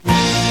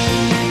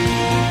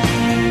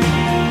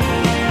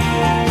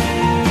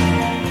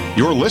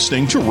You're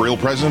listening to Real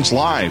Presence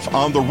Live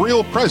on the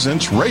Real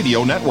Presence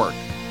Radio Network.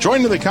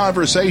 Join in the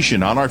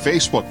conversation on our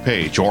Facebook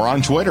page or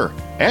on Twitter.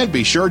 And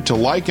be sure to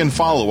like and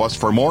follow us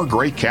for more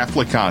great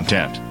Catholic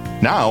content.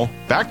 Now,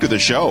 back to the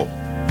show.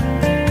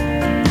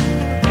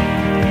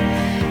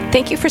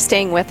 Thank you for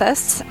staying with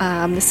us.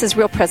 This is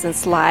Real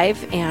Presence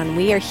Live, and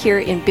we are here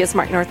in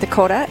Bismarck, North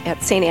Dakota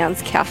at St.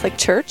 Anne's Catholic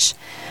Church.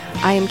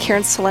 I am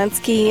Karen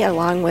Selensky,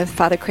 along with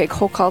Father Craig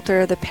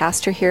Hochhalter, the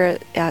pastor here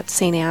at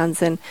St.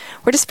 Anne's, and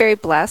we're just very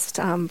blessed.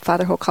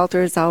 Father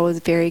Hochhalter is always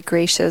very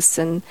gracious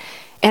and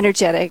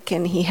energetic,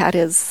 and he had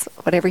his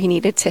whatever he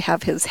needed to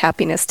have his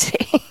happiness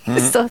today.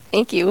 So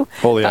thank you.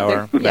 Holy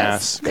Father. hour,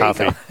 Mass,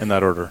 coffee, in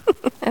that order.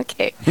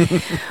 Okay.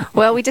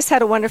 Well, we just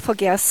had a wonderful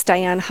guest,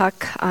 Diane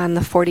Huck, on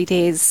the 40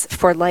 Days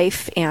for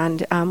Life,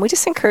 and we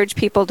just encourage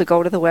people to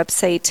go to the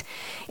website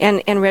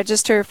and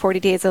register 40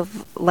 Days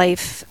of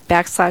Life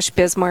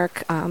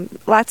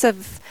 /Bismarck. Lots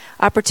of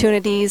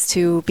opportunities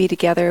to be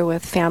together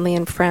with family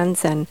and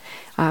friends, and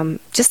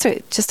just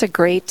a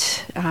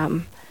great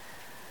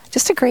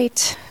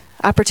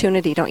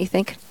opportunity, don't you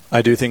think?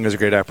 I do think it was a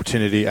great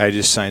opportunity. I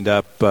just signed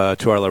up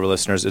to our lover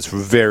listeners. It's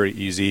very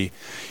easy.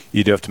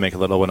 You do have to make a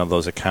little one of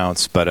those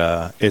accounts, but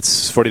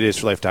it's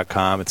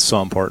 40daysforlife.com. It's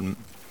so important.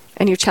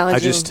 And you're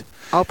challenging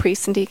all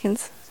priests and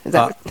deacons? Is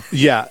that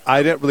yeah,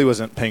 I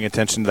wasn't paying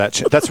attention to that.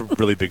 That's a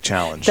really big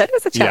challenge. That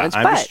is a challenge.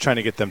 Yeah, I'm just trying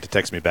to get them to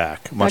text me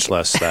back, much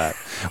less that.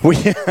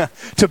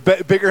 To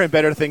bigger and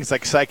better things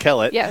like Cy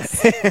Kellett.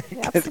 Yes,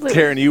 absolutely.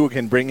 Karen, you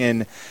can bring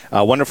in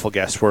wonderful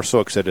guests. We're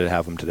so excited to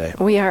have them today.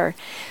 We are.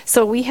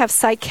 So we have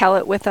Cy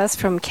Kellett with us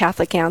from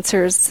Catholic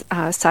Answers.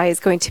 Cy is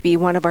going to be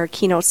one of our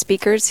keynote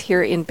speakers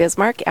here in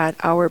Bismarck at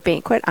our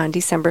banquet on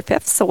December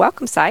 5th. So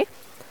welcome, Cy.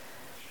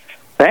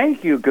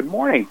 Thank you. Good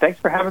morning. Thanks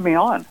for having me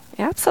on.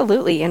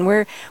 Absolutely, and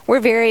we're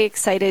very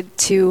excited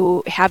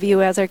to have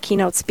you as our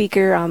keynote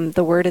speaker.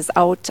 The word is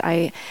out.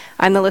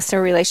 I'm the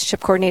listener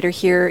relationship coordinator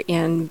here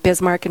in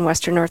Bismarck in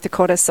Western North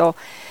Dakota, so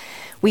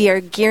we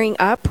are gearing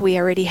up. We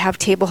already have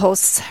table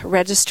hosts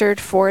registered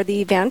for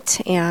the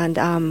event,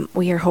 and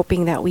we are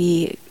hoping that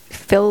we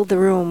fill the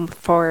room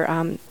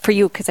for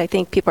you, because I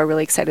think people are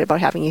really excited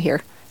about having you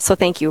here. So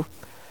thank you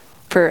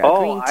for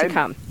agreeing to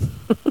come.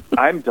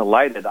 I'm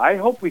delighted. I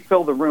hope we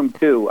fill the room,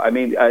 too. I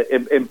mean,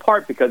 in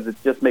part because it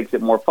just makes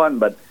it more fun,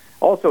 but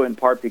also in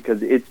part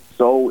because it's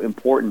so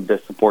important to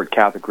support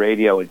Catholic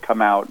radio and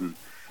come out and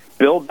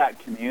build that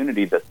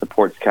community that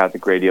supports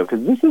Catholic radio,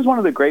 because this is one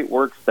of the great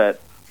works that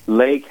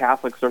lay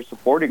Catholics are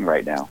supporting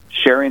right now,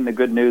 sharing the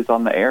good news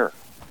on the air.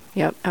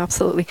 Yep,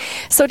 absolutely.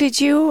 So did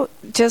you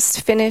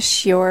just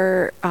finish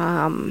your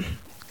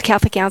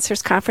Catholic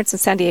Answers conference in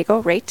San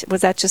Diego, right?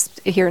 Was that just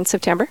here in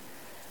September?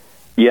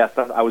 Yes,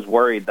 I was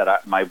worried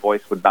that my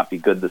voice would not be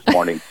good this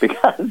morning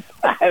because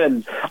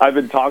I've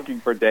been talking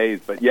for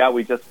days. But yeah,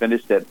 we just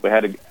finished it. We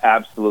had an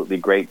absolutely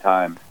great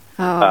time.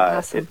 Oh,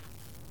 awesome.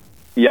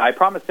 I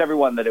promised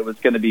everyone that it was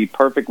going to be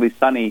perfectly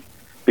sunny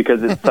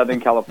because it's Southern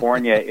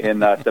California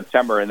in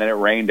September, and then it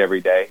rained every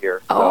day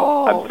here.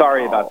 So I'm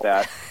sorry about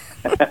that.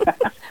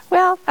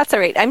 Well, that's all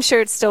right. I'm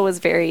sure it still was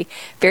very,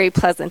 very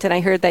pleasant. And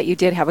I heard that you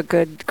did have a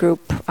good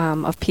group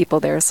of people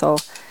there. So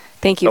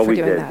thank you for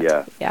doing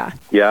that.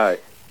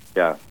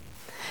 Yeah.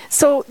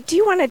 So do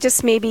you want to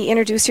just maybe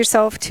introduce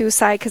yourself to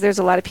Cy, because there's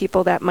a lot of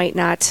people that might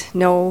not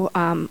know,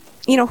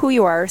 who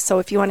you are. So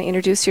if you want to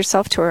introduce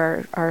yourself to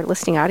our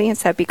listening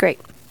audience, that'd be great.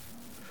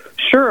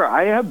 Sure.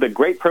 I have the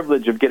great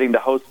privilege of getting to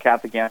host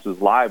Catholic Answers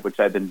Live, which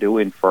I've been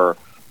doing for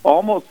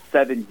almost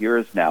 7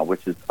 years now,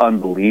 which is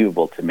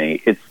unbelievable to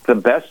me. It's the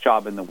best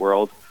job in the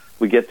world.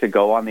 We get to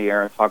go on the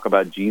air and talk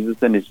about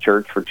Jesus and his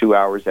church for 2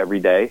 hours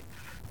every day.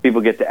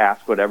 People get to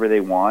ask whatever they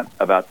want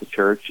about the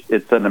church.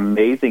 It's an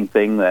amazing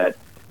thing that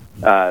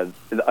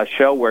a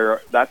show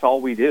where that's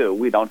all we do,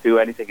 we don't do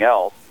anything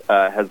else,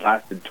 has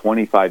lasted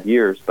 25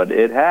 years, but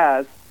it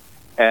has.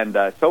 And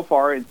so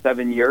far in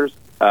 7 years,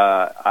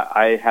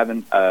 I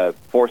haven't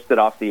forced it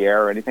off the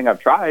air or anything. I've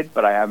tried,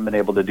 but I haven't been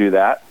able to do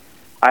that.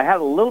 I had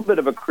a little bit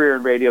of a career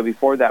in radio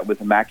before that with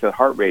Immaculate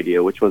Heart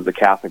Radio, which was the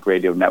Catholic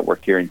radio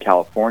network here in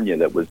California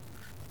that was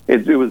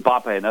It was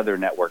bought by another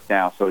network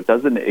now, so it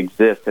doesn't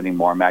exist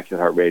anymore,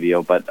 Immaculate Heart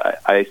Radio, but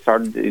I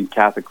started in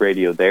Catholic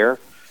radio there.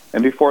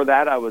 And before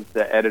that, I was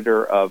the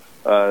editor of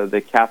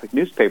the Catholic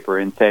newspaper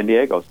in San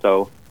Diego.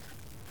 So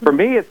for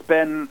me, it's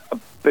been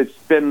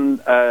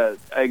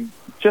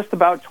just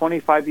about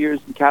 25 years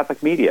in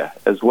Catholic media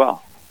as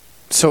well.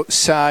 So,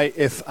 Cy,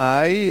 if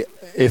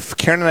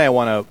Karen and I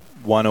want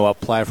to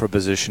apply for a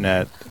position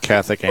at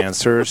Catholic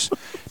Answers,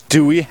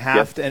 do we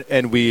have to,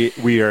 and we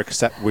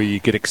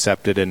get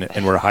accepted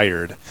and we're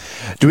hired,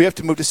 do we have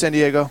to move to San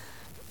Diego?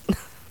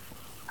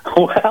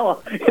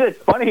 Well, it's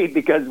funny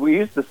because we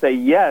used to say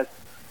yes,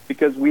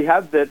 because we've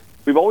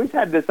always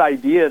had this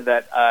idea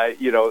that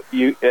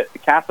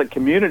Catholic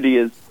community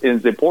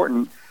is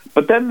important.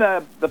 But then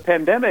the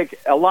pandemic,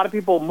 a lot of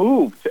people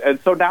moved, and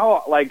so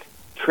now like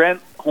Trent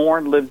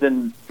Horn lives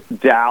in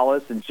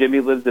Dallas and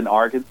Jimmy lives in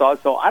Arkansas.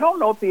 So I don't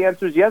know if the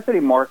answer is yes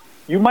anymore.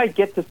 You might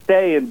get to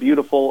stay in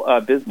beautiful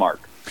Bismarck.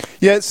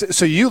 Yes.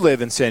 So you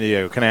live in San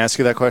Diego. Can I ask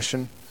you that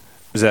question?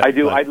 I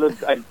do. I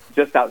live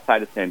just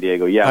outside of San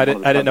Diego. Yeah. I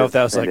didn't know if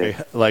that was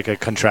like a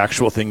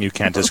contractual thing. You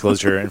can't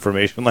disclose your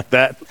information like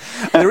that.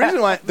 And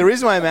the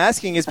reason why I'm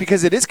asking is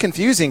because it is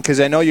confusing. Because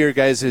I know your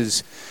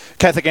guys'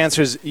 Catholic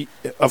Answers.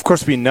 Of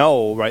course, we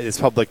know, right? It's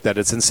public that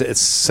it's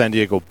San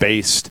Diego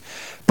based.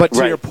 But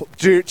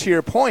to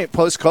your point,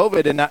 post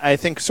COVID, and I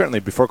think certainly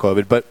before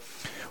COVID, but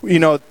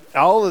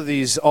all of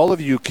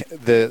you,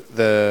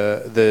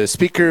 the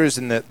speakers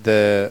and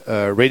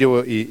the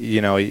radio,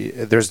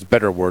 there's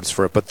better words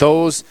for it, but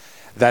those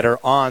that are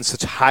on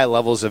such high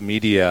levels of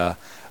media,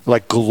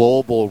 like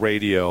global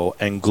radio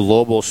and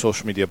global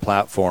social media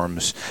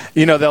platforms,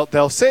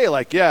 they'll say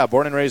like, yeah,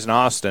 born and raised in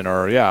Austin,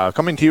 or yeah,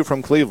 coming to you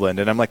from Cleveland,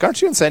 and I'm like, aren't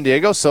you in San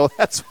Diego? So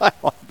that's why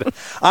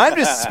I'm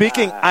just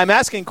speaking. I'm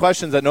asking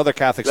questions that other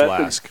Catholics will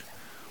ask.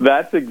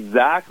 That's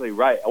exactly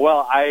right.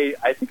 Well, I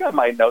think I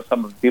might know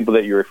some of the people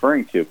that you're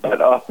referring to,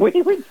 but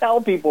we tell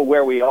people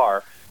where we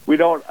are. We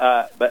don't,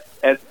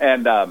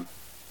 and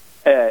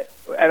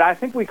I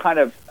think we kind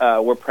of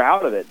we're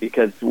proud of it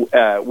because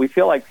we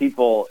feel like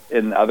people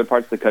in other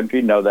parts of the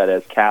country know that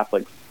as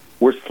Catholics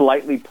we're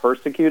slightly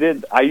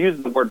persecuted. I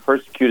use the word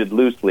persecuted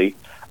loosely,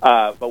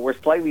 but we're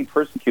slightly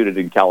persecuted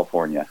in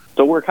California.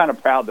 So we're kind of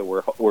proud that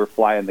we're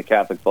flying the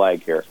Catholic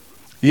flag here.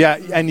 Yeah,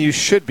 and you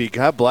should be.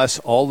 God bless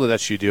all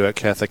that you do at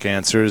Catholic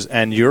Answers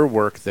and your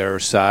work there,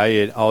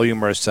 Si, all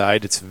humor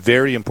aside. It's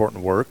very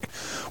important work.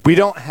 We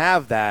don't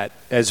have that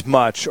as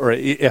much, or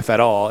if at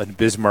all, in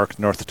Bismarck,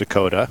 North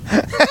Dakota.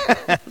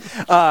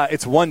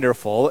 It's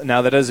wonderful.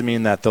 Now, that doesn't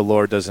mean that the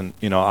Lord doesn't,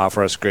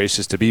 offer us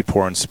graces to be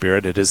poor in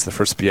spirit. It is the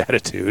first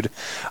beatitude.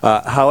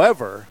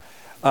 However,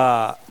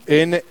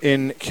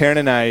 in Karen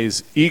and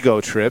I's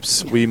ego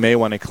trips, we may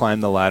want to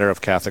climb the ladder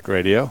of Catholic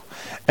radio,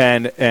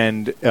 and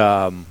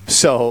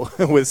so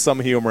with some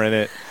humor in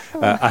it.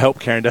 I hope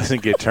Karen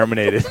doesn't get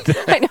terminated.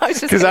 I know,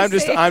 because I'm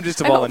just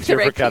a volunteer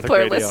for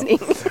Catholic radio.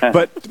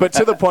 But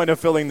to the point of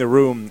filling the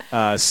room,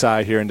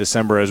 Si, here in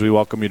December, as we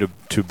welcome you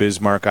to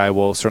Bismarck, I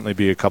will certainly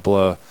be a couple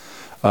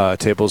of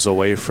tables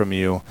away from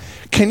you.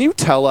 Can you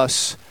tell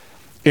us,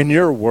 in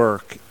your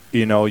work,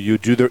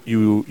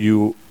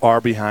 you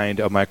are behind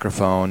a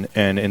microphone,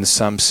 and in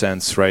some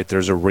sense, right,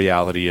 there's a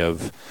reality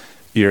of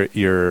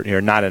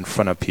you're not in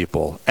front of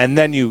people, and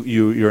then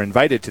you're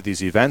invited to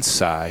these events,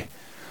 Si,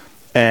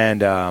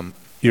 and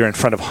you're in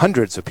front of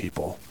hundreds of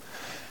people.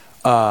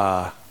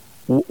 Where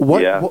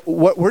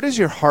does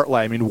your heart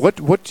lie? I mean,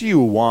 what do you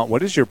want?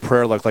 What is your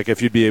prayer like? Like,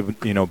 if you'd be able,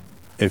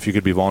 if you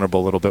could be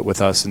vulnerable a little bit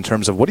with us in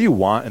terms of what do you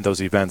want in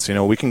those events?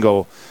 We can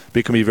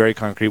be very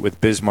concrete with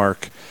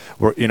Bismarck.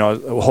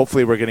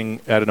 Hopefully we're getting,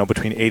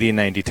 between 80 and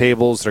 90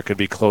 tables. There could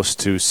be close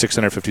to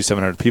 650,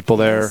 700 people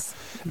there. Yes.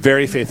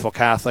 Very faithful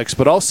Catholics,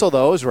 but also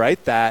those,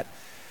 right, that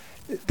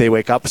they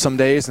wake up some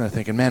days and they're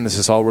thinking, man, this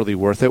is all really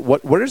worth it.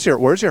 Where's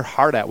your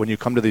heart at when you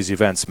come to these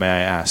events, may I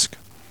ask?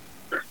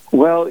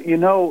 Well,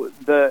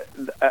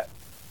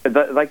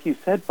 like you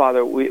said,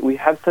 Father, we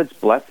have such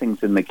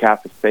blessings in the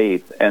Catholic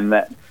faith, and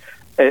that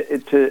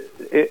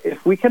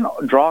if we can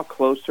draw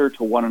closer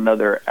to one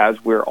another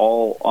as we're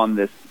all on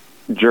this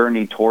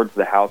journey towards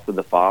the house of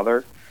the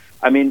Father.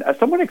 I mean,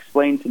 someone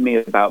explained to me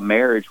about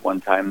marriage one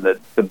time that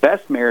the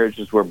best marriage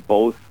is where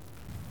both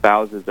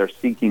spouses are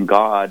seeking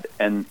God,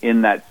 and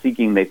in that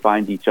seeking they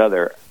find each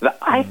other.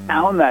 I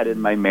found that in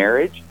my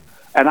marriage,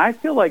 and I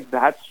feel like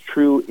that's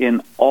true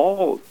in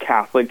all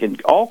Catholic and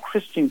all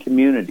Christian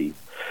communities,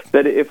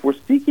 that if we're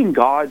seeking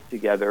God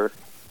together,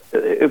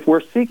 if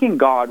we're seeking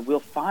God, we'll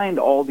find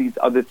all these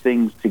other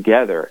things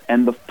together,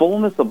 and the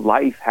fullness of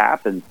life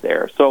happens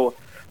there. So,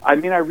 I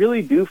mean, I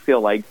really do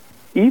feel like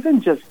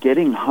even just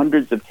getting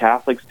hundreds of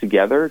Catholics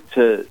together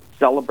to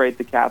celebrate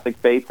the Catholic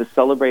faith, to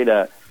celebrate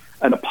an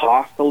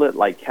apostolate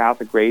like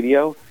Catholic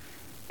radio,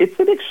 it's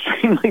an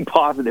extremely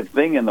positive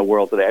thing in the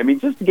world today. I mean,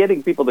 just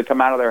getting people to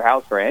come out of their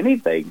house for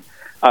anything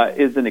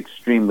is an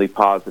extremely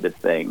positive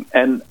thing.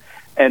 And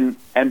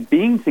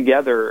being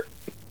together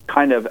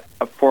kind of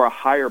for a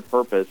higher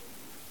purpose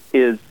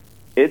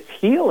it's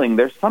healing.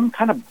 There's some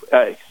kind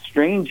of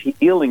strange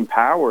healing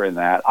power in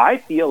that. I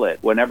feel it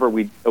whenever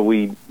we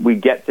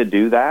get to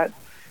do that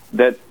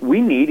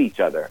we need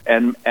each other.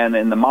 And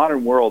in the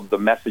modern world, the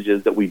message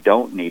is that we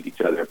don't need each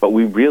other, but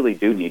we really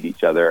do need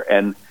each other.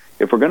 And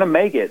if we're going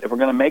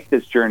to make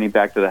this journey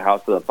back to the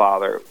house of the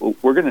Father,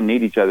 we're going to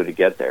need each other to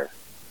get there.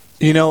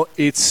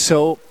 It's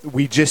so,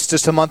 we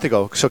just a month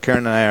ago, so Karen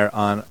and I are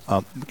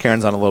on,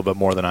 Karen's on a little bit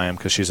more than I am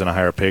because she's in a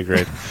higher pay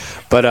grade,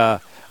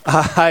 but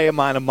I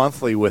am on a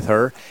monthly with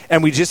her,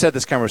 and we just had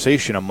this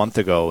conversation a month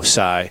ago,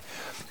 Si,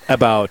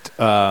 about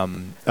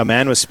a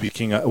man was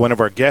speaking, one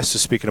of our guests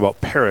was speaking about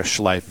parish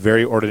life,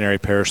 very ordinary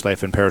parish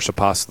life and parish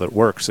apostolate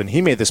works, and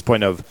he made this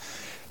point of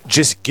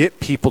just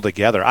get people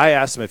together. I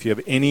asked him if you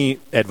have any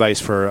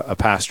advice for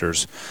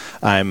pastors.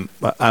 I'm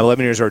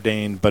 11 years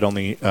ordained, but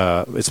only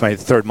it's my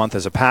third month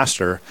as a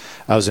pastor.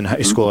 I was in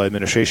high school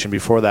administration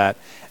before that,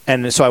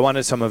 and so I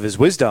wanted some of his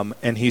wisdom.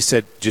 And he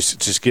said,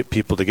 just get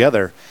people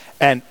together,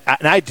 and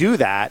I do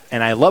that,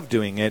 and I love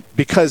doing it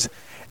because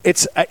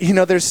it's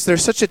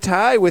there's such a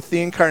tie with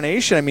the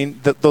incarnation. I mean,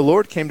 the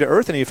Lord came to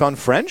earth and he found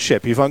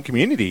friendship, he found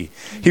community.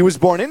 He was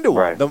born into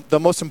one, the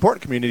most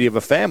important community of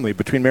a family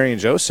between Mary and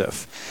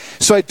Joseph.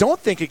 So I don't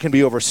think it can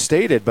be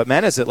overstated, but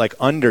man, is it like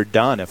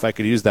underdone, if I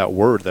could use that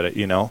word, that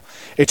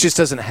it just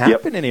doesn't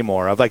happen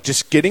anymore, of like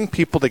just getting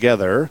people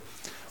together,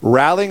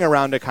 rallying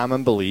around a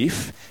common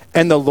belief,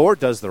 and the Lord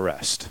does the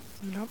rest.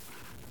 Nope.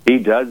 He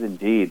does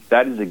indeed.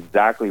 That is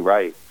exactly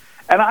right.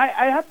 And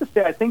I have to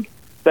say, I think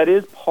that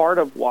is part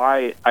of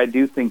why I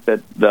do think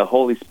that the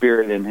Holy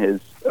Spirit in his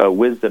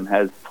wisdom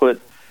has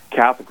put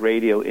Catholic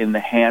radio in the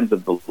hands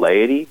of the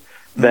laity.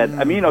 That,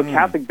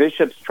 Catholic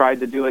bishops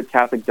tried to do it,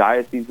 Catholic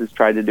dioceses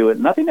tried to do it.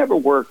 Nothing ever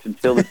worked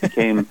until it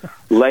became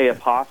lay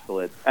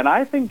apostolate. And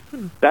I think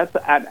that's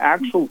an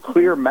actual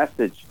clear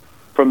message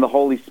from the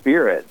Holy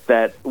Spirit,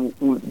 that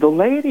the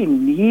laity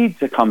need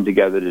to come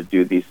together to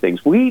do these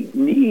things. We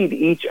need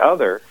each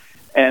other.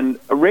 And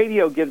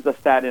radio gives us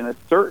that in a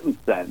certain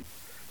sense.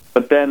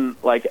 But then,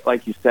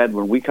 like you said,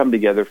 when we come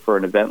together for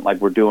an event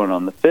like we're doing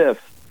on the 5th,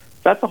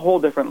 that's a whole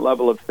different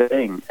level of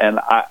thing. And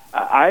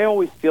I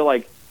always feel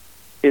like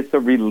it's a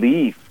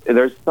relief.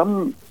 There's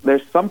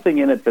something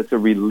in it that's a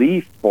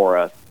relief for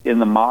us in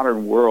the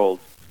modern world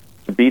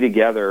to be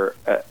together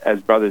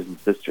as brothers and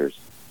sisters.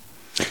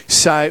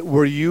 Sai,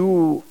 were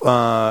you,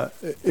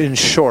 in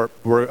short,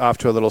 we're off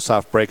to a little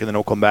soft break and then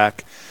we'll come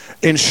back.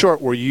 In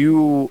short, were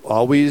you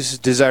always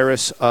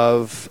desirous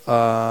of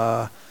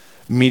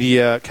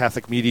media,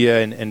 Catholic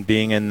media, and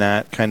being in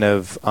that kind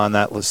of on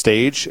that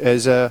stage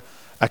as a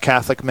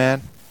Catholic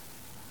man?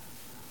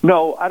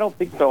 No, I don't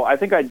think so. I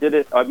think I did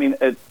it. I mean,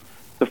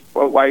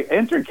 I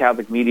entered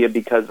Catholic media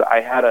because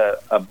I had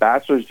a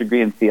bachelor's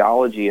degree in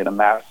theology and a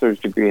master's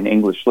degree in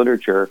English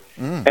literature.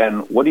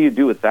 And what do you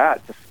do with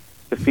that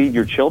to feed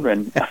your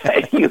children?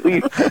 you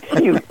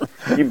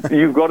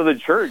go to the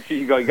church.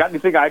 You go, you got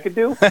anything I could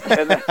do?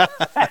 And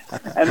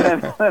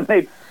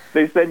then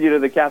they send you to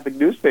the Catholic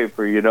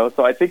newspaper,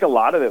 So I think a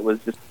lot of it was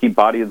just keep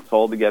body and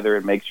soul together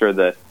and make sure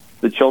that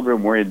the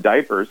children were in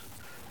diapers.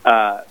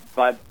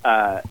 But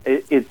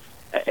it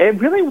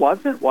really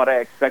wasn't what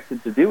I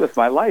expected to do with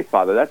my life,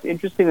 Father. That's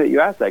interesting that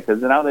you asked that,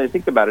 because now that I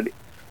think about it,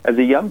 as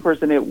a young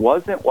person, it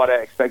wasn't what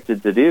I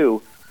expected to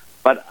do,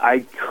 but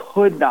I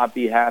could not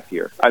be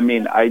happier. I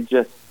mean, I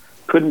just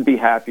couldn't be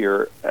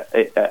happier.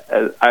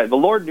 The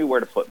Lord knew where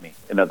to put me,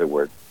 in other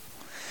words.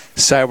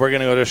 Sai, we're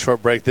going to go to a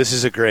short break. This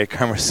is a great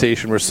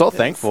conversation. We're so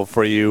thankful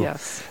for you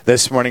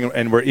this morning,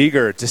 and we're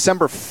eager.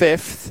 December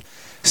 5th,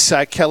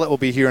 Sai Kellett will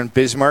be here in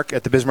Bismarck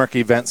at the Bismarck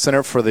Event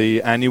Center for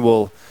the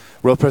annual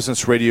Real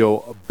Presence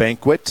Radio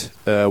banquet.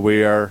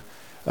 We are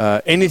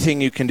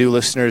anything you can do,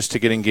 listeners, to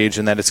get engaged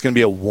in that. It's going to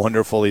be a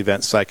wonderful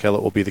event. Sai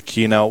Kellett will be the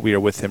keynote. We are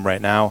with him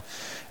right now,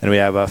 and we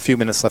have a few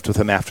minutes left with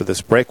him after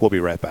this break. We'll be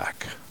right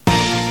back.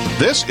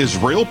 This is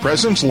Real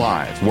Presence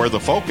Live, where the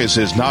focus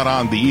is not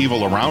on the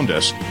evil around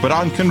us, but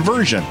on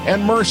conversion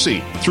and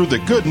mercy through the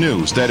good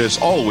news that is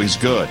always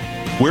good.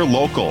 We're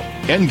local,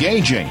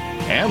 engaging,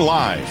 and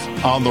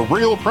live on the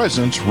Real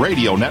Presence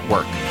Radio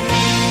Network.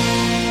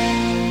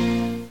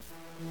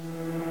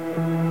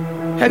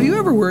 Have you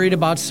ever worried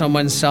about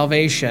someone's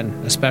salvation,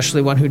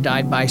 especially one who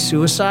died by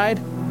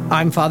suicide?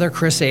 I'm Father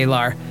Chris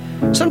Alar.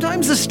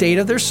 Sometimes the state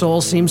of their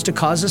soul seems to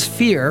cause us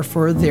fear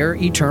for their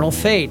eternal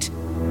fate.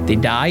 They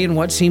die in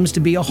what seems to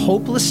be a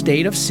hopeless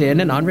state of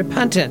sin and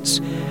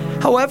unrepentance.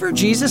 However,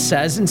 Jesus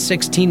says in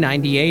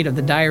 1698 of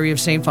the Diary of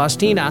St.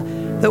 Faustina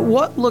that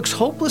what looks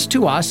hopeless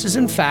to us is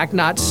in fact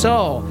not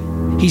so.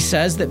 He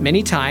says that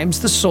many times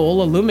the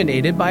soul,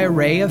 illuminated by a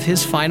ray of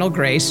his final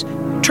grace,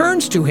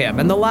 turns to him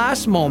in the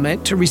last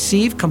moment to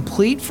receive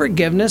complete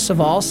forgiveness of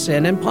all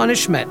sin and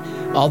punishment,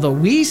 although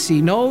we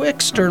see no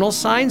external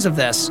signs of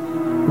this.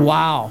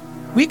 Wow.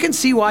 We can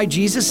see why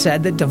Jesus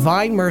said that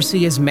divine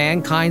mercy is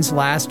mankind's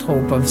last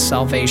hope of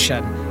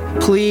salvation.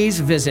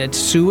 Please visit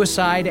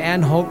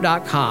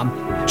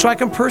suicideandhope.com so I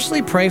can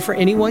personally pray for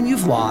anyone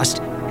you've lost,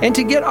 and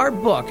to get our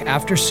book,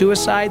 After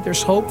Suicide,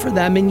 There's Hope for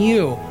Them in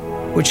You,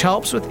 which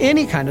helps with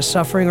any kind of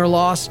suffering or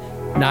loss,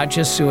 not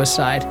just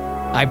suicide.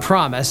 I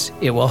promise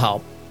it will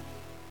help.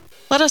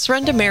 Let us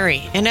run to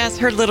Mary, and as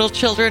her little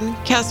children,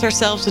 cast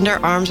ourselves into her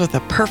arms with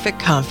a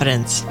perfect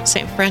confidence.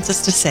 St.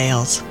 Francis de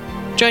Sales.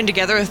 Join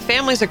together with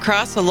families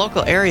across the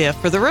local area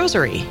for the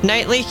Rosary,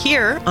 nightly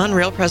here on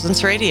Real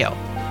Presence Radio.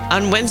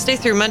 On Wednesday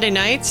through Monday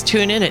nights,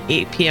 tune in at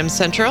 8 p.m.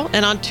 Central,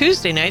 and on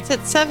Tuesday nights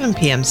at 7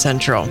 p.m.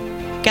 Central.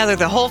 Gather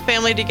the whole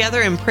family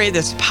together and pray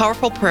this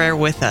powerful prayer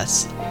with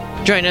us.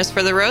 Join us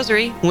for the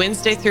Rosary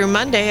Wednesday through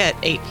Monday at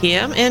 8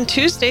 p.m. and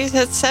Tuesdays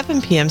at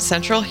 7 p.m.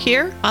 Central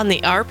here on the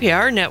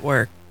RPR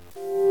Network.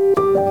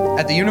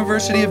 At the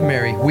University of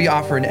Mary, we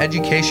offer an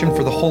education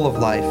for the whole of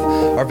life.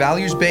 Our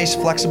values-based,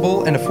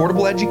 flexible, and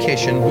affordable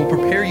education will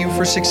prepare you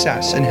for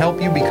success and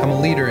help you become a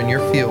leader in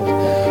your field.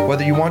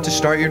 Whether you want to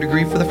start your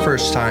degree for the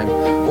first time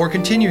or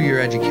continue your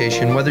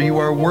education, whether you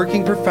are a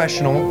working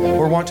professional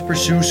or want to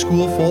pursue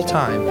school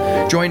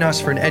full-time, join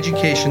us for an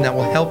education that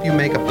will help you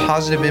make a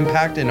positive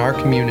impact in our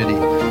community.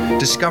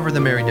 Discover the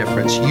Mary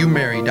difference.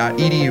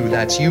 umary.edu.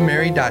 That's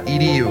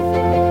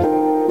umary.edu.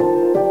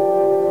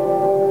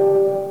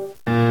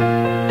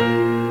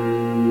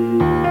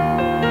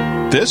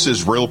 This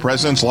is Real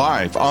Presence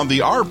Live on the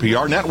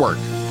RPR Network,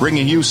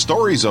 bringing you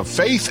stories of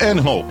faith and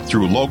hope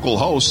through local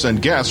hosts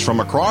and guests from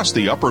across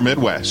the upper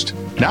Midwest.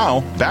 Now,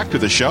 back to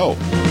the show.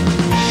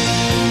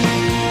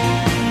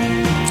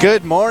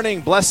 Good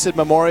morning. Blessed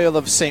memorial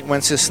of St.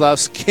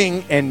 Wenceslaus,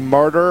 King and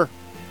Martyr.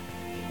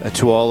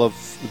 To all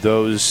of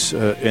those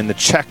in the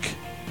Czech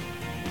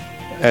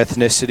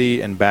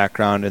ethnicity and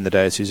background in the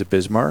Diocese of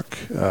Bismarck,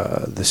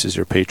 this is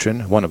your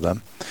patron, one of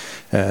them,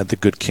 the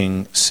good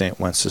King St.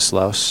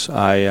 Wenceslaus.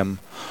 I am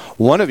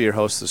one of your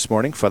hosts this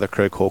morning, Father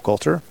Craig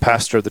Hochhalter,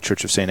 pastor of the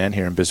Church of St. Anne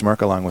here in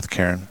Bismarck, along with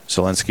Karen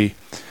Zelensky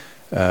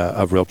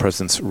of Real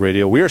Presence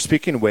Radio. We are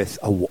speaking with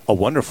a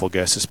wonderful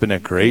guest. It's been a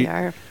great...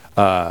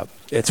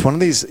 it's one of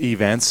these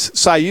events.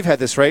 Sai, you've had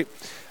this, right?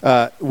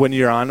 When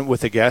you're on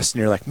with a guest and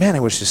you're like, man, I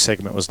wish this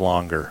segment was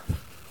longer.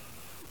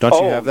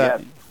 Don't you have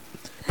that? Yes.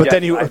 But yes,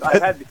 then you...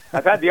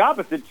 I've had the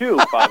opposite too,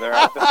 Father.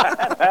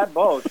 I've had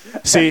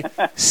both. See,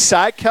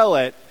 Sai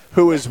Kellett,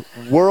 who is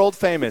world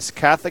famous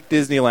Catholic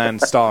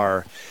Disneyland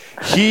star,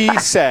 he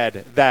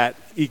said that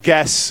he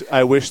guessed,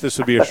 I wish this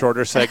would be a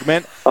shorter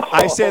segment.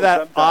 I say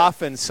that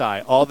often,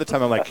 Sai, all the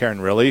time. I'm like,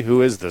 Karen, really?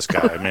 Who is this guy?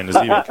 I mean, is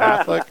he even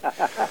Catholic?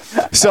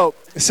 So,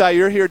 Sai,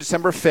 you're here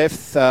December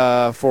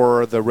 5th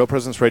for the Real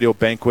Presence Radio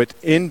banquet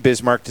in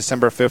Bismarck.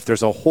 December 5th,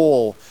 there's a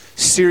whole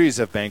series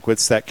of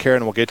banquets that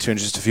Karen will get to in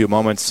just a few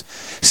moments.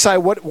 Sai,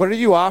 what are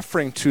you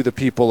offering to the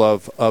people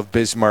of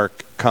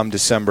Bismarck come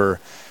December,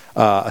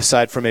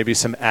 aside from maybe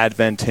some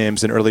Advent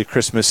hymns and early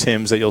Christmas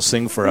hymns that you'll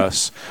sing for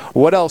us?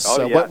 What else?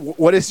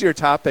 What is your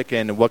topic,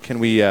 and what can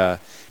we?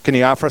 Can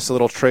you offer us a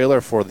little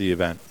trailer for the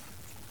event?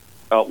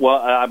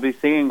 I'll be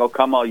singing "O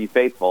Come All Ye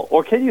Faithful."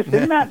 Or can you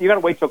sing that? You got to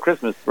wait till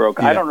Christmas, bro.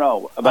 Yeah. I don't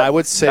know. I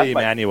would say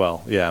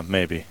Emmanuel. Yeah,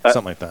 maybe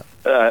something like that.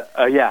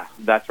 Yeah,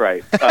 that's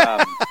right.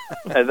 I'm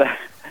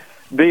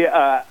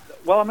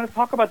going to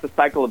talk about the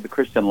cycle of the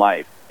Christian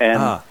life,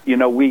 and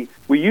we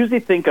usually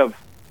think of,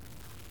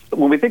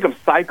 when we think of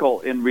cycle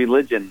in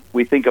religion,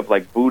 we think of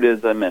like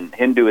Buddhism and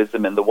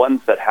Hinduism and the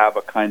ones that have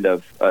a kind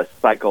of a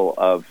cycle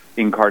of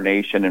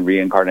incarnation and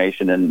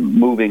reincarnation and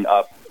moving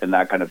up and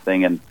that kind of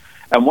thing. And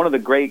one of the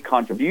great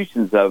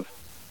contributions of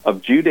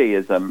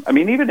Judaism, I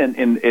mean, even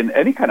in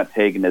any kind of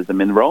paganism,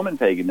 in Roman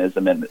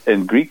paganism and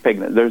in Greek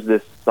paganism, there's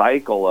this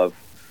cycle of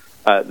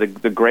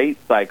the great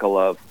cycle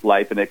of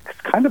life, and it's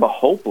kind of a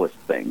hopeless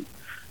thing.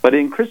 But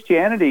in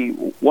Christianity,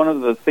 one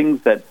of the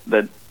things that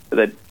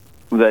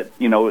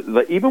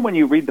even when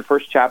you read the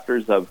first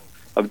chapters of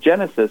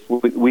Genesis,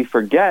 we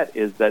forget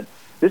is that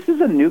this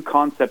is a new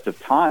concept of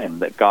time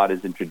that God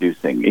is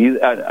introducing.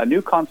 A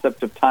new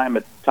concept of time,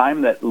 a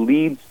time that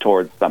leads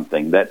towards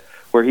something,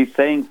 where he's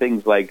saying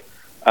things like,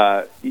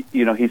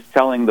 he's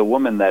telling the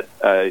woman that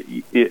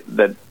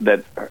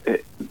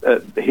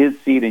his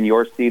seed and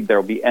your seed, there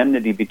will be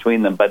enmity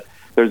between them, but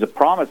there's a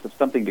promise of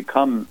something to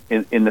come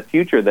in the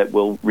future that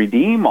will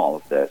redeem all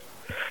of this.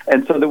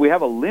 And so that we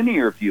have a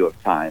linear view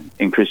of time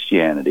in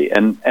Christianity.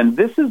 And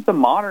this is the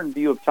modern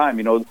view of time.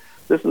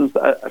 This is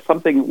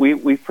something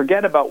we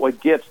forget about what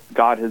gifts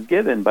God has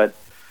given, but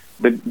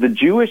the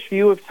Jewish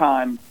view of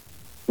time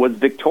was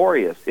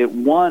victorious. It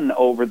won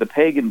over the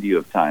pagan view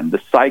of time.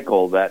 The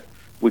cycle that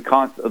we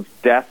call of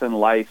death and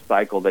life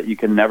cycle that you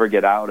can never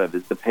get out of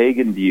is the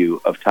pagan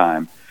view of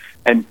time.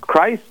 And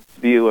Christ's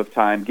view of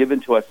time given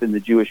to us in the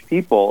Jewish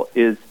people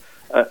is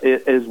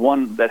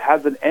one that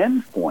has an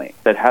end point,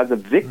 that has a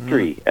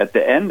victory at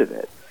the end of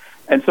it.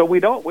 And so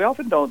we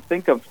often don't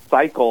think of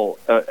cycle,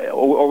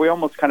 or we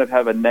almost kind of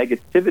have a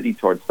negativity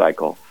towards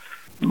cycle.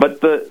 But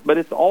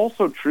it's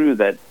also true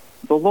that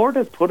the Lord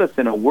has put us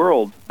in a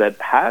world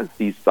that has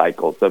these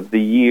cycles of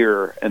the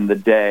year and the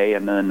day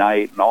and the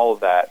night and all of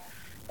that.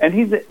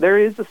 And there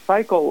is a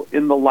cycle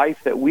in the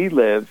life that we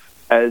live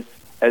as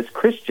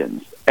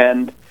Christians.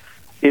 And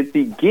it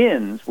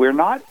begins, we're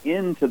not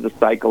into the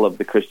cycle of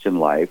the Christian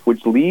life,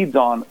 which leads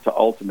on to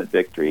ultimate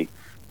victory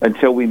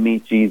until we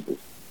meet Jesus.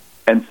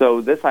 And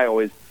so this I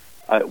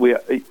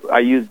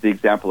use the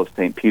example of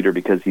St. Peter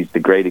because he's the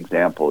great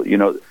example.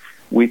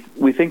 We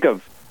think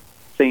of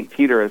St.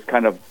 Peter as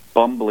kind of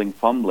bumbling,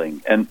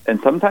 fumbling, and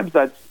sometimes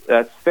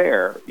that's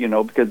fair,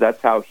 because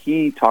that's how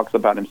he talks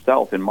about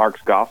himself in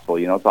Mark's gospel.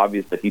 It's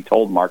obvious that he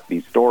told Mark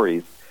these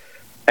stories.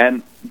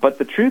 But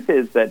the truth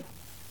is that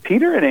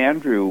Peter and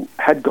Andrew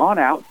had gone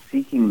out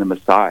seeking the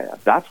Messiah.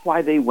 That's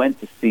why they went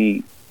to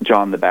see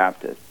John the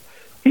Baptist.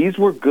 These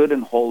were good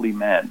and holy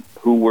men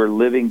who were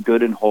living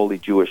good and holy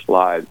Jewish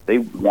lives. They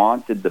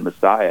wanted the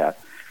Messiah.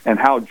 And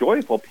how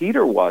joyful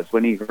Peter was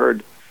when he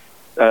heard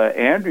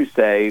Andrew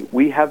say,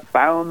 "We have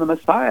found the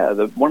Messiah."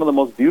 One of the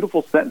most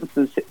beautiful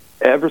sentences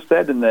ever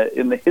said in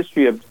the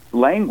history of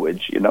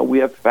language. We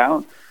have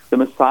found the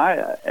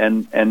Messiah.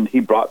 And he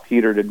brought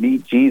Peter to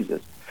meet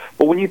Jesus.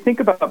 But when you think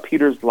about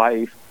Peter's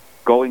life,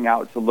 going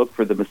out to look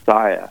for the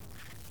Messiah,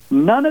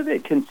 none of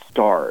it can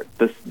start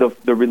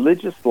the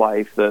religious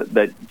life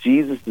that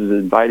Jesus is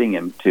inviting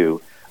him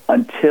to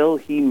until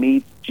he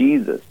meets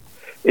Jesus.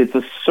 It's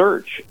a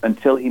search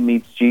until he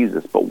meets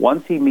Jesus. But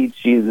once he meets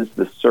Jesus,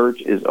 the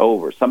search is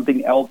over.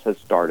 Something else has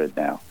started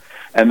now.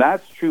 And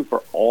that's true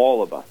for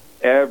all of us.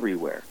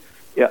 everywhere.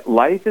 Yeah,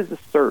 life is a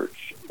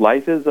search.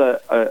 Life is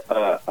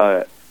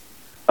a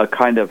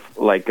kind of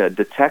like a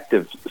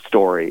detective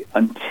story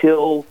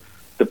until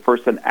the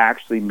person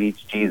actually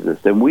meets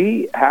Jesus. And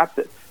we have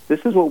to,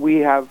 this is what we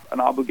have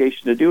an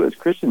obligation to do as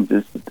Christians,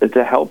 is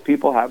to help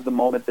people have the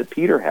moment that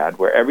Peter had,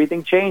 where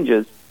everything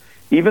changes,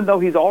 even though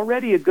he's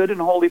already a good and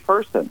holy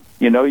person.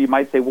 You know, you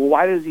might say, well,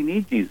 why does he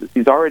need Jesus?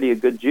 He's already a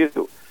good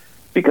Jew.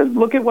 Because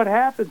look at what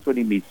happens when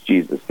he meets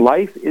Jesus.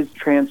 Life is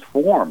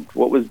transformed.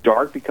 What was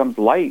dark becomes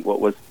light. What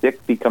was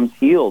sick becomes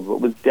healed. What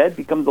was dead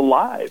becomes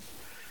alive.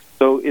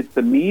 So it's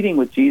the meeting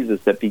with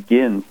Jesus that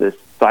begins this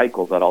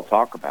cycle that I'll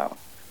talk about.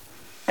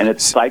 And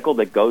it's a cycle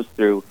that goes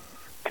through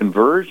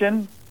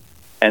conversion,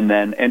 and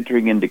then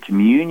entering into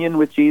communion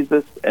with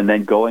Jesus, and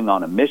then going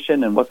on a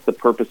mission. And what's the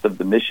purpose of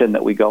the mission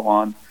that we go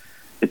on?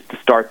 It's to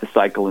start the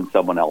cycle in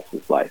someone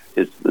else's life,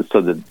 it's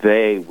so that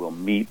they will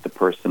meet the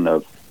person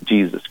of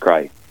Jesus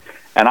Christ.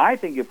 And I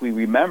think if we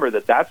remember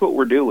that that's what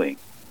we're doing,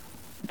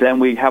 then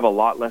we have a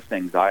lot less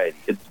anxiety.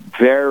 It's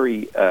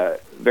very,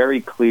 very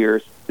clear,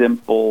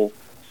 simple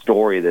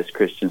story, this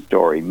Christian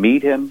story.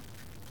 Meet him,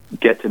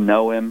 get to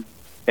know him,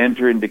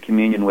 enter into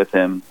communion with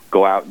him,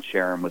 go out and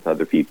share him with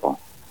other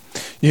people.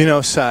 You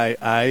know, Cy,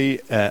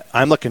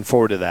 I'm looking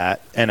forward to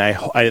that, and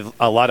I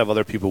a lot of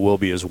other people will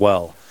be as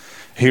well,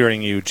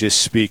 hearing you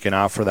just speak and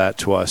offer that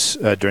to us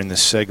during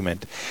this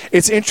segment.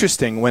 It's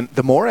interesting,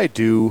 the more I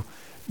do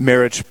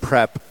marriage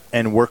prep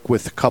and work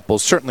with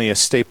couples, certainly a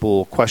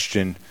staple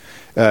question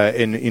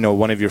in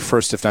one of your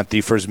first, if not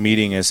the first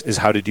meeting is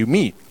how did you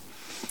meet?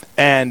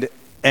 And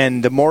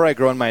the more I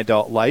grow in my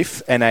adult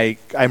life, and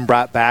I'm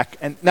brought back,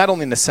 and not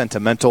only in a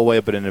sentimental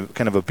way, but in a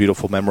kind of a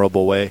beautiful,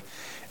 memorable way,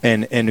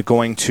 and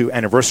going to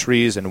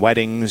anniversaries and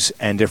weddings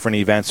and different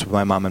events with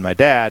my mom and my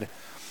dad,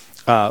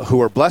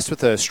 who are blessed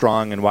with a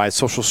strong and wide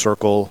social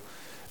circle.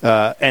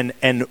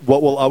 And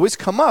what will always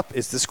come up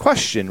is this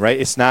question, right?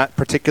 It's not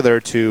particular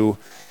to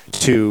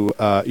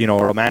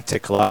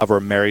romantic love or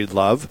married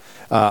love,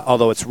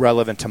 although it's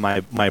relevant to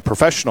my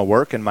professional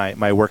work and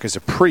my work as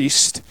a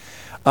priest.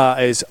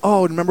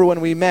 Remember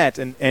when we met,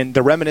 and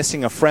the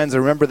reminiscing of friends. I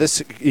remember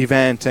this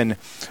event, and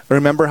I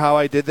remember how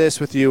I did this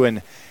with you.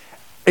 And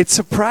it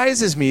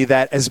surprises me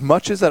that as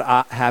much as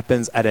that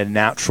happens at a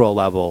natural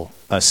level,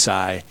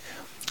 Cy,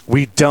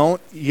 we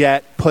don't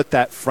yet put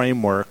that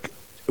framework.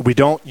 We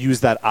don't use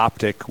that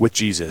optic with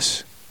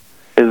Jesus.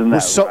 Isn't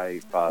that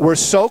right, Father? We're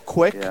so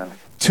quick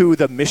to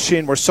the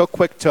mission. We're so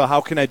quick to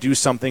how can I do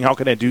something? How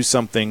can I do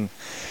something?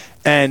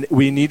 And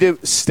we need to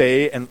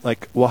stay and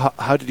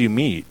how did you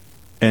meet?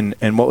 And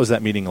what was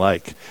that meeting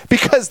like?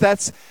 Because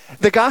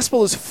the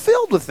gospel is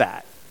filled with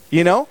that,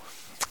 you know?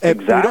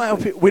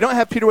 Exactly. We don't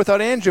have Peter without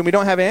Andrew, and we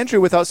don't have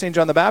Andrew without St.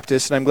 John the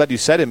Baptist. And I'm glad you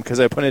said him, because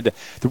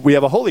we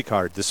have a holy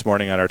card this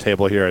morning on our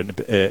table here,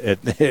 right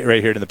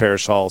here in the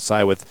parish hall,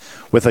 Cy,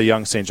 with a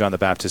young St. John the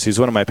Baptist. He's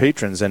one of my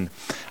patrons, and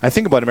I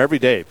think about him every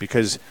day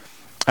because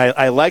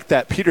I like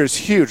that. Peter's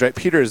huge, right?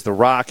 Peter is the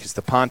rock. He's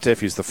the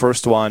pontiff. He's the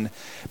first one.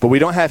 But we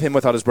don't have him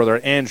without his brother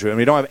Andrew, and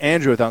we don't have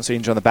Andrew without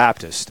St. John the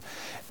Baptist.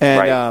 And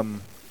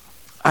right.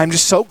 I'm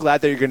just so glad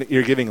that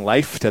you're giving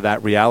life to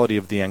that reality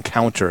of the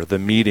encounter, the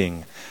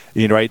meeting,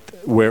 right,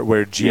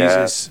 where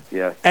Jesus,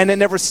 and it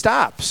never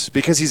stops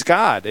because he's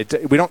God.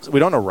 We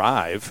don't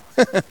arrive.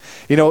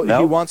 He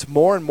wants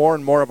more and more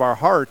and more of our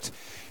heart.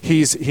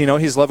 He's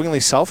lovingly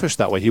selfish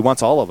that way. He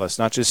wants all of us,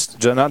 not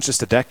just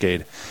a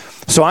decade.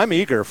 So I'm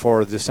eager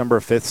for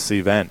December 5th's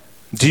event.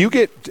 Do you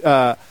get?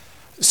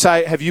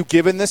 Cy, have you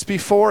given this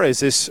before? Is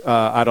this,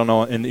 I don't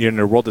know, in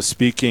the world of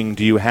speaking,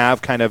 do you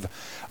have kind of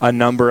a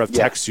number of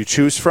texts you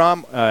choose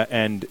from,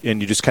 and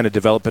you just kind of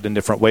develop it in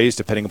different ways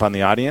depending upon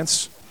the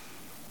audience?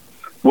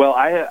 Well,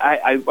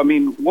 I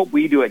mean, what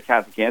we do at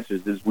Catholic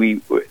Answers is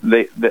we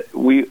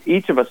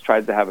each of us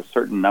tries to have a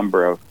certain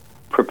number of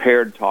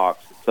prepared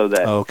talks so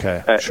that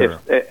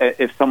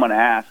if someone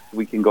asks,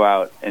 we can go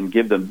out and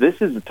give them.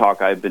 This is a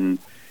talk I've been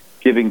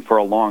giving for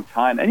a long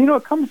time, and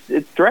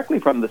it's directly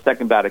from the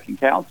Second Vatican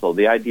Council.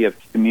 The idea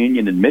of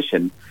communion and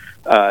mission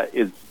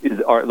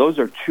those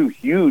are two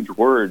huge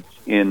words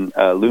in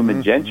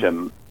Lumen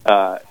Gentium,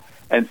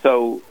 and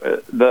so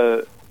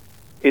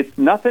it's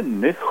nothing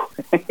new.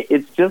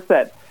 It's just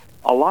that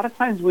a lot of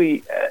times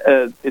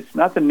it's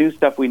not the new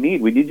stuff we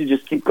need. We need to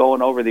just keep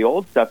going over the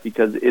old stuff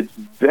because it's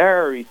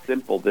very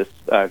simple, this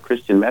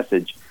Christian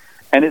message.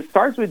 And it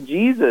starts with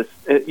Jesus.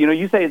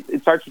 You say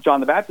it starts with John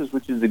the Baptist,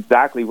 which is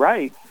exactly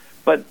right.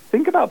 But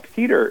think about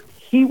Peter.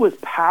 He was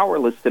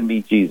powerless to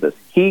meet Jesus.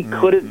 He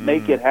couldn't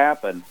make it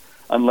happen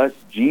unless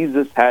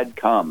Jesus had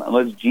come,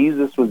 unless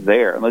Jesus was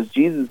there, unless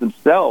Jesus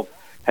himself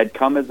had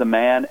come as a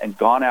man and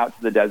gone out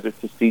to the desert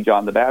to see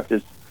John the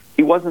Baptist.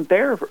 He wasn't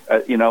there,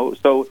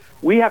 so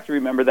we have to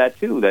remember that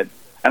too. And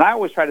I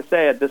always try to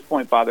say at this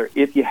point, Father,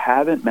 if you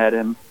haven't met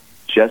him,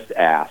 just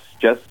ask.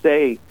 Just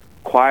say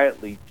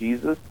quietly,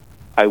 Jesus,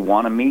 I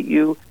want to meet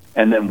you,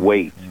 and then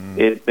wait.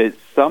 It's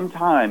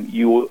sometime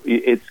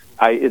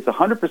it's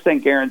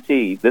 100%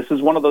 guarantee. This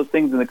is one of those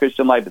things in the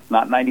Christian life. It's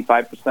not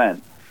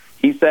 95%.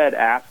 He said,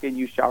 ask and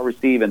you shall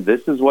receive, and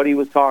this is what he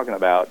was talking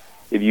about.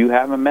 If you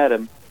haven't met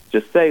him,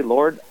 just say,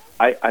 Lord,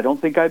 I don't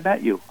think I've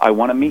met you. I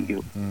want to meet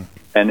you.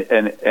 And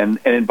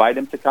invite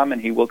him to come,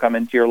 and he will come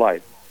into your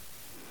life.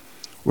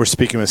 We're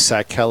speaking with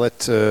Cy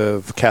Kellett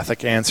of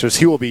Catholic Answers.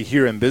 He will be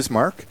here in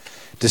Bismarck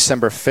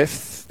December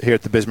 5th here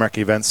at the Bismarck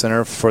Event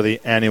Center for the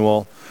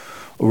annual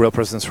Real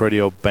Presence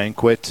Radio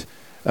banquet.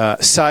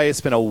 Cy,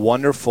 it's been a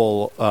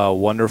wonderful,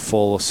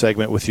 wonderful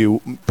segment with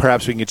you.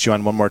 Perhaps we can get you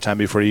on one more time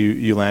before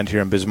you land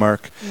here in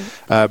Bismarck.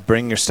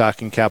 Bring your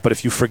stocking cap. But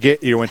if you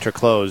forget your winter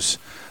clothes,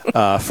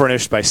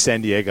 furnished by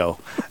San Diego,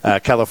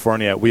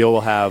 California,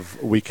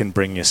 we can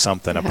bring you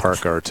something, a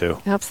parka or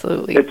two.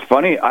 Absolutely. It's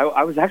funny.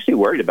 I was actually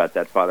worried about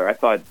that, Father. I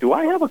thought, do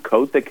I have a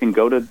coat that can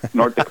go to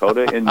North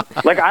Dakota?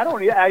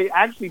 I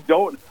actually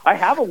don't. I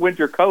have a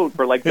winter coat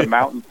for like the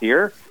mountains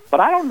here, but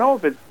I don't know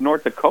if it's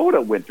North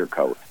Dakota winter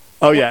coat.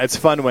 Oh, yeah, it's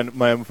fun when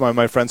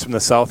my friends from the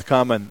South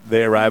come and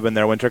they arrive in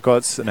their winter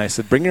coats. And I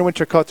said, bring your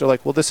winter coat. They're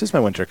like, well, this is my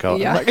winter coat.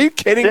 Yeah. I'm like, are you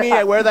kidding me?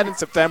 I wear that in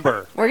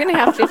September. We're going to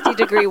have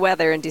 50-degree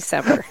weather in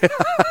December.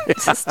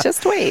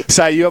 Just wait.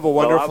 Cy, you have a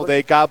wonderful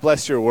day. God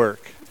bless your work.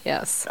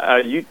 Yes.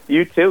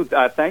 You too.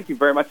 Thank you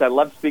very much. I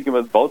love speaking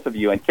with both of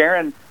you. And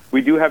Karen,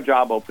 we do have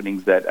job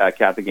openings at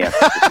Catholic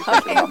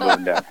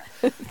Answers.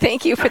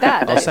 Thank you for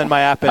that. I'll send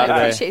my app in today. I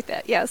appreciate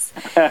that. Yes.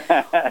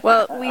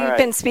 Well, we've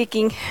been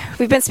speaking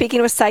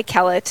with Cy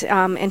Kellett,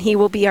 and he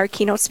will be our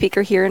keynote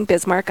speaker here in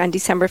Bismarck on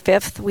December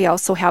 5th. We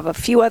also have a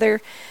few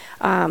other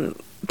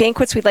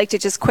banquets we'd like to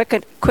just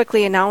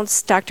quickly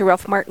announce. Dr.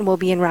 Ralph Martin will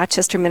be in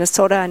Rochester,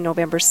 Minnesota on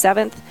November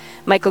 7th.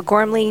 Michael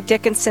Gormley,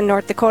 Dickinson,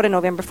 North Dakota,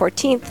 November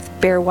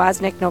 14th. Bear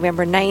Wozniak,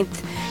 November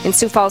 9th in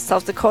Sioux Falls,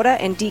 South Dakota.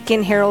 And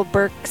Deacon Harold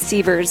Burke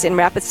Sievers in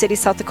Rapid City,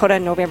 South Dakota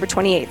on November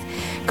 28th.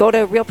 Go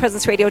to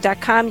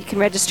realpresenceradio.com. You can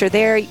register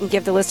there. You can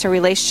give the listener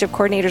relationship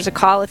coordinators a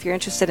call if you're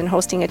interested in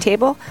hosting a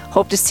table.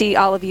 Hope to see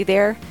all of you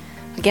there.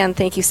 Again,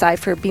 thank you, Cy,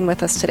 for being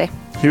with us today.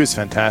 He was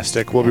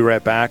fantastic. We'll be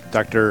right back.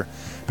 Dr.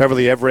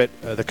 Beverly Everett,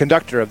 the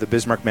conductor of the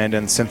Bismarck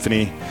Mandan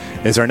Symphony,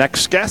 is our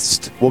next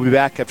guest. We'll be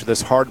back after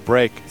this hard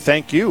break.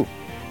 Thank you